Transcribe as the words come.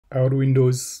our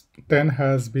Windows 10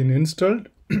 has been installed,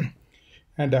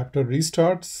 and after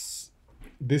restarts,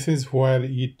 this is where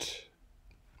it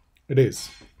is.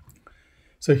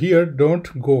 So here,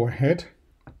 don't go ahead,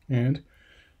 and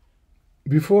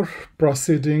before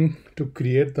proceeding to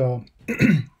create the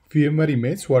VMware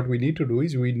image, what we need to do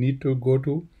is we need to go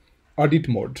to audit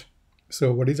mode.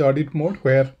 So what is audit mode?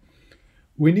 Where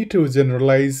we need to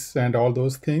generalize and all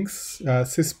those things.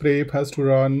 Sysprep has to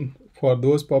run. For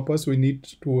those purpose, we need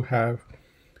to have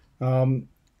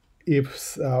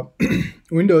if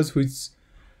Windows which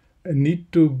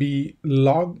need to be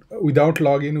logged without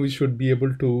login, we should be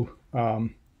able to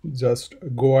just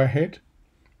go ahead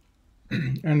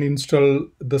and install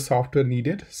the software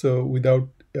needed. So without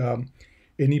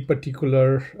any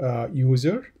particular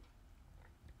user.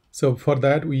 So for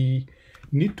that, we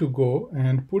need to go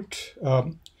and put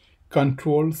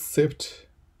Control Shift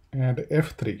and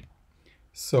F3.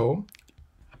 So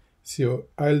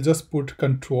I'll just put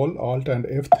Control Alt and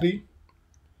F3.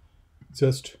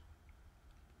 Just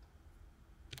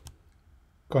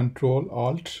Control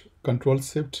Alt, Control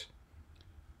Shift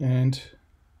and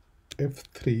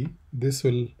F3. This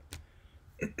will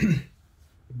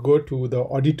go to the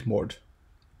audit mode.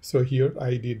 So here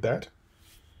I did that.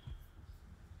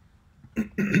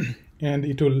 And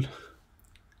it will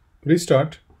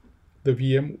restart the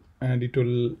VM and it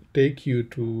will take you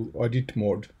to audit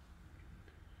mode.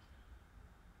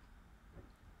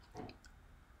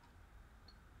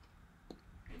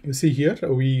 You see here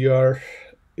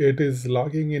it is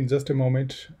logging in just a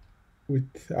moment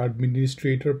with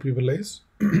administrator privilege.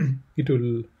 It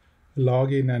will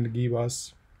log in and give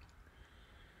us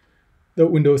the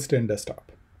Windows 10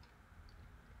 desktop.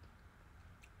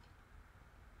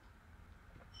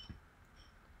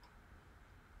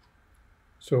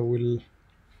 So we'll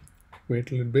wait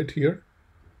a little bit here.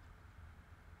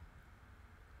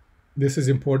 This is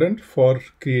important for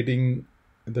creating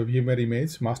the VMware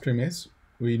image, master image.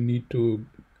 We need to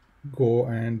go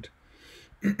and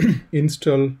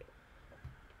install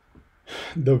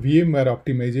the VMware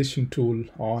optimization tool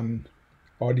on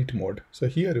audit mode. So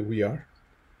here we are.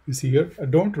 You see here,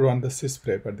 don't run the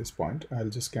sysprep at this point. I'll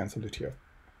just cancel it here.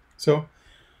 So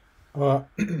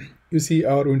you see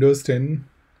our Windows 10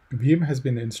 VM has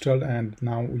been installed, and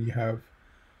now we have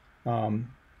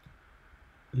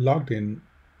logged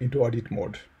into audit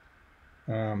mode.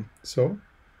 So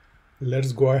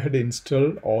let's go ahead and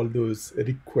install all those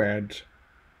required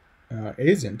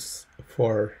agents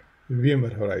for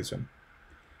VMware Horizon.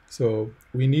 So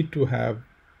we need to have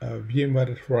a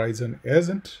VMware Horizon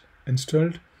agent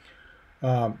installed.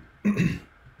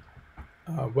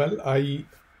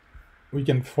 We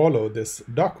can follow this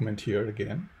document here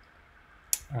again,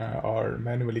 or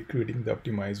manually creating the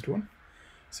optimized one.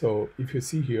 So if you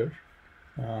see here,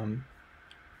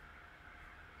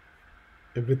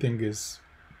 everything is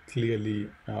clearly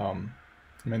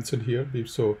mentioned here.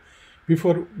 So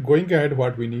before going ahead,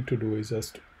 what we need to do is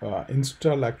just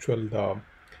install the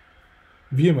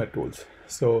VMware tools.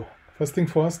 So first thing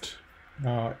first,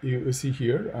 you see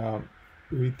here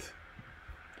with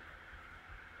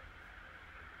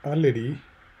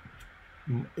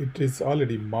it is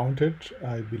already mounted,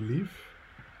 I believe,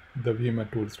 the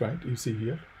VMware tools, right? You see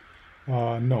here.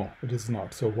 No, it is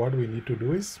not. So what we need to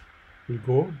do is we'll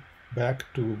go back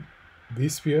to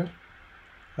vSphere,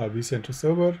 vCenter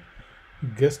Server,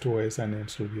 guest OS, and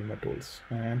install VMware tools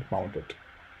and mount it.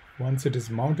 Once it is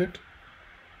mounted,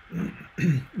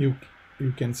 you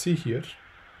can see here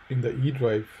in the E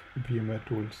drive VMware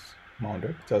tools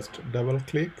mounted. Just double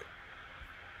click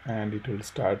and it will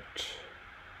start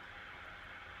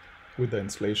with the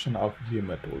installation of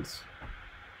VMware tools.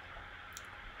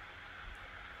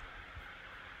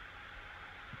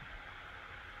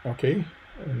 Okay,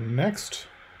 next,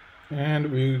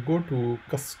 and we go to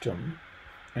custom,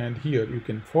 and here you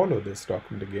can follow this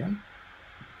document again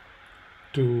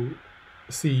to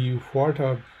see what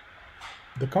are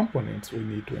the components we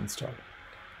need to install.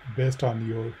 Based on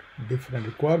your different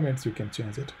requirements, you can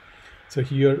change it. So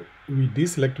here we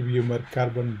deselect VMware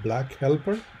Carbon Black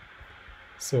Helper.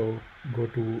 So go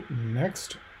to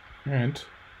next, and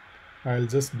I'll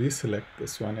just deselect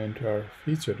this one. Entire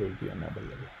feature will be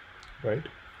unavailable, right?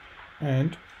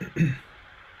 And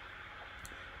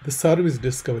the service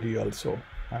discovery also,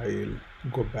 I'll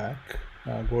go back,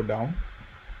 go down,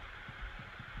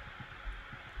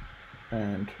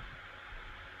 and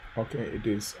okay, it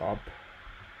is up.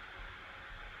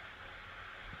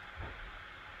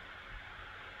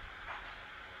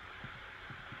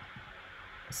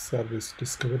 Service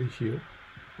discovery here.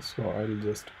 So I'll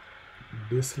just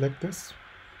deselect this,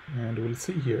 and we'll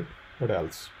see here what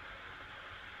else.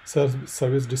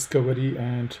 service discovery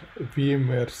and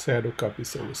VMware shadow copy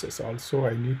services. Also,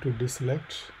 I need to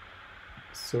deselect.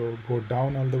 So go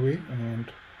down all the way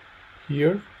and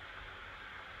here,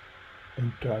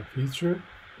 entire feature,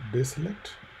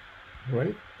 deselect,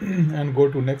 right? And go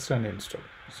to next and install.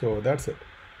 So that's it.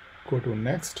 Go to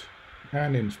next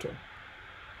and install.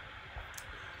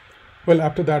 Well,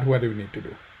 after that, what do we need to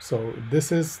do? So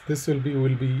this will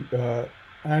be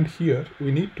and here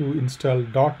we need to install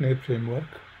 .NET Framework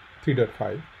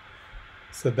 3.5.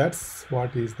 So that's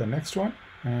what is the next one.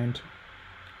 And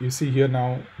you see here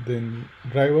now the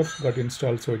driver got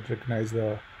installed, so it recognizes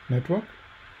the network.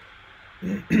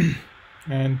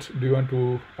 And do you want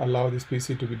to allow this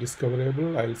PC to be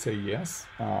discoverable? I'll say yes,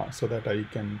 so that I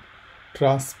can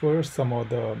transfer some of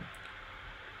the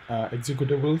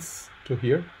executables to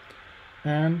here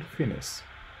and finish.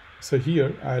 So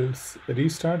here I'll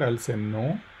restart. I'll say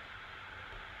no,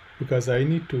 because I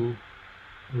need to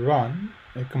run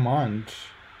a command,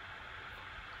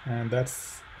 and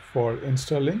that's for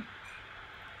installing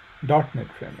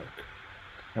 .NET Framework.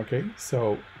 Okay,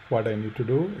 so what I need to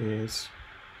do is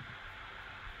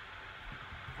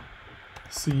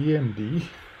cmd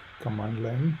command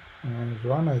line and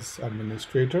run as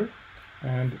administrator,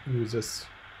 and you just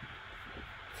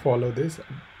follow this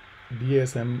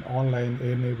DSM online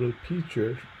enable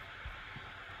feature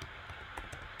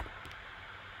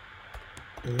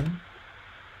in,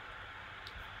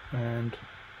 and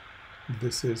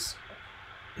this is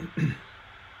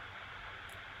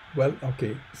well,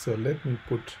 okay, so let me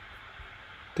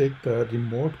take the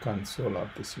remote console of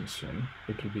this machine.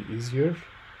 It will be easier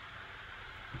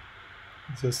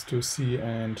just to see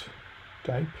and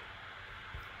type.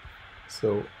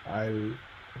 So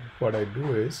what I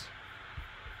do is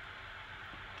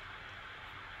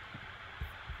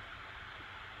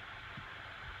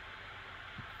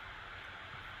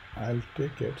I'll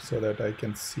take it so that I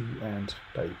can see and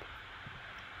type,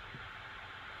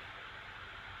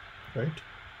 right?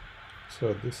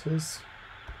 So this is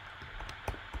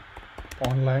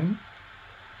online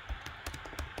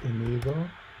enable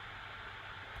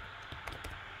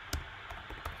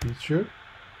feature,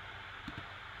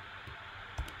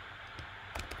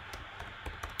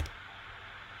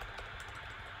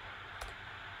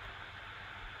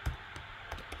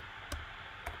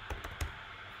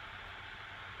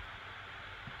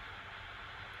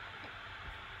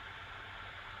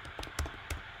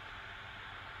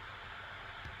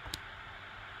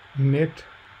 net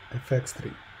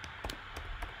fx3.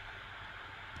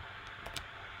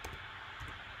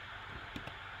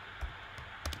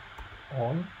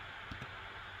 All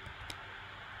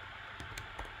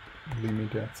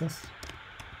limit access.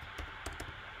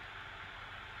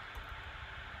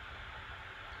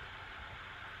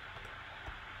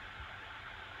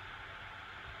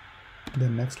 The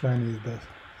next line is the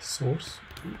source.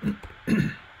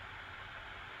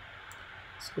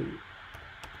 So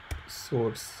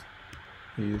source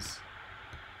is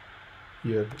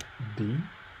here D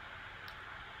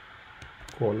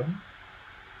colon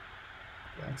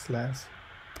backslash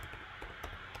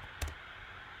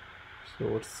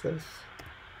sources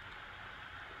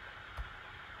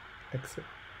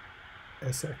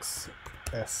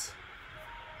SXS.